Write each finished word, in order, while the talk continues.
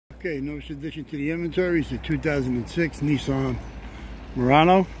Okay, newest addition to the inventory is the 2006 Nissan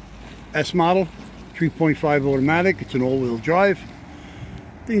Murano S model, 3.5 automatic. It's an all-wheel drive.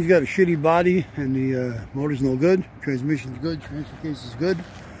 Thing's got a shitty body and the motor's no good. Transmission's good, transfer case is good.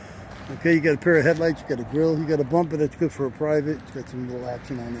 Okay, you got a pair of headlights, you got a grill, you got a bumper that's good for a private. It's got some little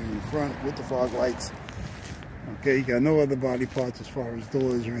action on there in the front with the fog lights. Okay, you got no other body parts as far as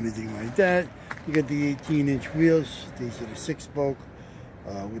doors or anything like that. You got the 18-inch wheels. These are the 6-spoke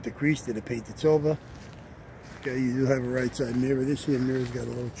with the crease that are painted silver. Okay, you do have a right side mirror. This here mirror's got a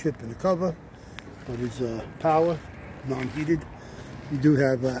little chip in the cover, but it's power, non-heated. You do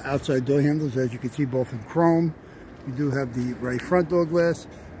have outside door handles, as you can see, both in chrome. You do have the right front door glass,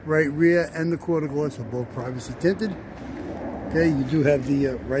 right rear, and the quarter glass are both privacy tinted. Okay, you do have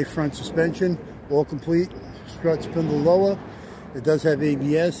the right front suspension, all complete. Strut spindle lower. It does have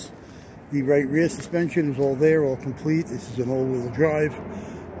ABS. The right rear suspension is all there, all complete. This is an all-wheel drive,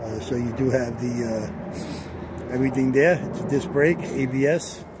 so you do have the everything there. It's a disc brake,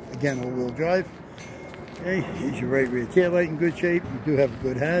 ABS, again all-wheel drive. Okay, here's your right rear taillight in good shape. You do have a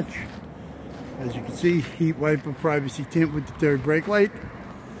good hatch. As you can see, heat wiper, privacy tint with the third brake light.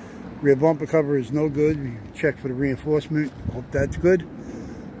 Rear bumper cover is no good. You check for the reinforcement. Hope that's good.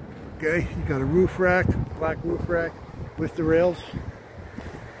 Okay, you got a roof rack, black roof rack with the rails.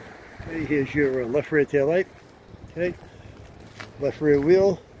 Okay, here's your left rear tail light. Okay, left rear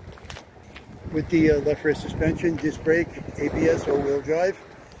wheel with the left rear suspension, disc brake, ABS, all-wheel drive.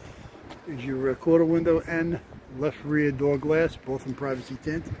 Here's your quarter window and left rear door glass, both in privacy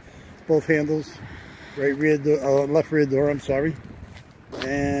tint. Both handles, right rear door, left rear door, I'm sorry,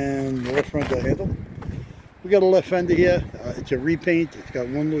 and the left front door handle. We got a left fender here. It's a repaint. It's got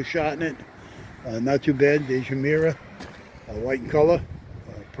one little shot in it. Not too bad. There's your mirror, white in color.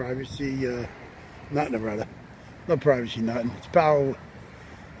 Privacy, not Nevada. No privacy, nothing. It's power.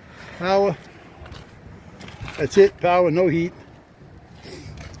 Power. That's it. Power, no heat.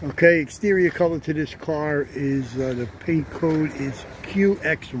 Okay, exterior color to this car is, the paint code is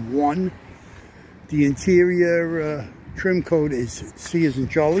QX1. The interior trim code is C as in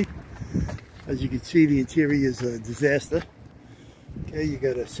Charlie. As you can see, the interior is a disaster. Okay, you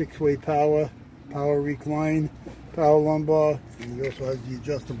got a 6-way power recline, power lumbar, and you also have the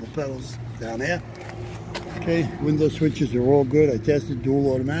adjustable pedals down there. Okay, window switches are all good. I tested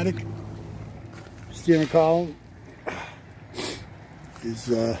dual automatic. Steering column is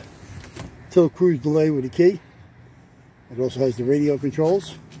tilt cruise delay with a key. It also has the radio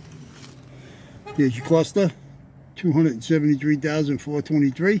controls. Here's your cluster,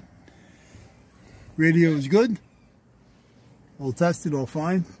 273,423. Radio is good. All tested, all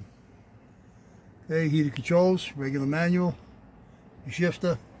fine. Okay, heated controls, regular manual, your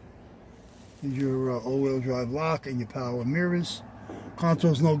shifter. Here's your all-wheel drive lock and your power mirrors.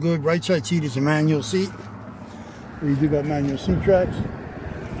 Console's no good. Right side seat is a manual seat. You do got manual seat tracks.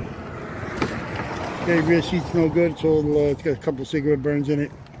 Okay, rear seat's no good. It's all it's got a couple of cigarette burns in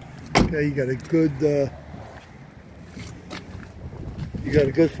it. Okay, you got a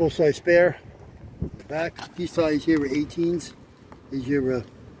good full-size spare. Back. These tires here are 18s. Here's your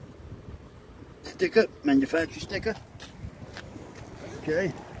sticker, manufacturer sticker.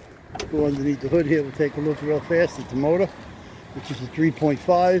 Okay, go underneath the hood here. We'll take a look real fast at the motor, which is a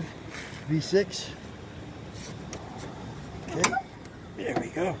 3.5 V6. Okay, there we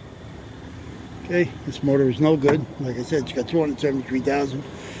go. Okay, this motor is no good. Like I said, it's got 273,000.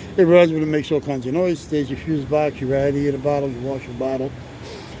 It runs when it makes all kinds of noise. There's your fuse box, your radiator bottle, your washer bottle.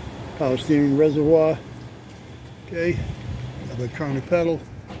 Power steering reservoir. Okay, electronic pedal.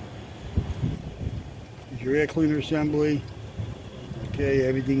 Here's your air cleaner assembly. Okay,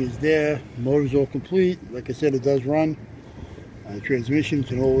 everything is there. Motor's all complete. Like I said, it does run. Transmission,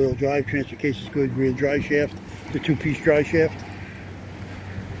 it's an all-wheel drive. Transfer case is good. Rear drive shaft, the 2-piece drive shaft.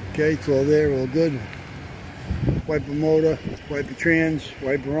 Okay, it's all there, all good. Wiper motor, wiper trans,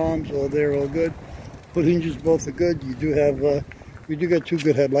 wiper arms, all there, all good. Hood hinges both are good. You do have, we do got 2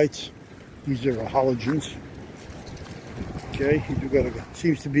 good headlights. These are halogens. Okay, you do got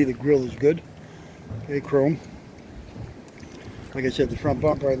seems to be the grill is good. Okay, chrome. Like I said, the front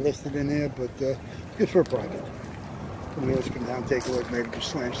bumper I listed in there, but good for a private. The wheels come down, take a look, maybe just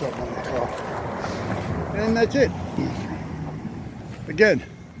slam something on the car. And that's it. Again,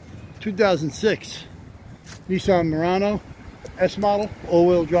 2006 Nissan Murano S model,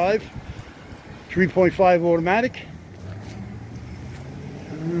 all-wheel drive, 3.5 automatic.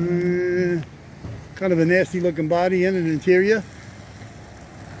 Kind of a nasty looking body in an interior.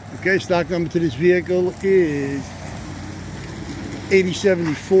 Okay, stock number to this vehicle is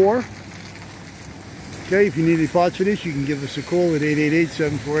 8074. Okay, if you need any parts for this, you can give us a call at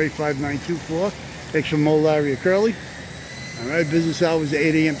 888-748-5924. Extra Mole Larry or Curly. All right, business hours are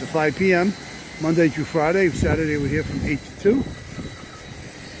 8 a.m. to 5 p.m. Monday through Friday. Saturday we're here from 8 to 2.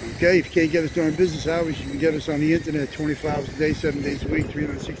 Okay, if you can't get us during business hours, you can get us on the internet 24 hours a day, 7 days a week,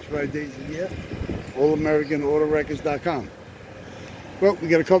 365 days a year. AllAmericanAutoRecords.com. Well, we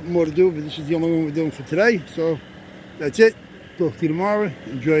got a couple more to do, but this is the only one we're doing for today. So that's it. Talk to you tomorrow.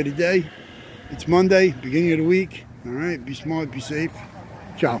 Enjoy the day. It's Monday, beginning of the week. All right, be smart, be safe.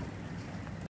 Ciao.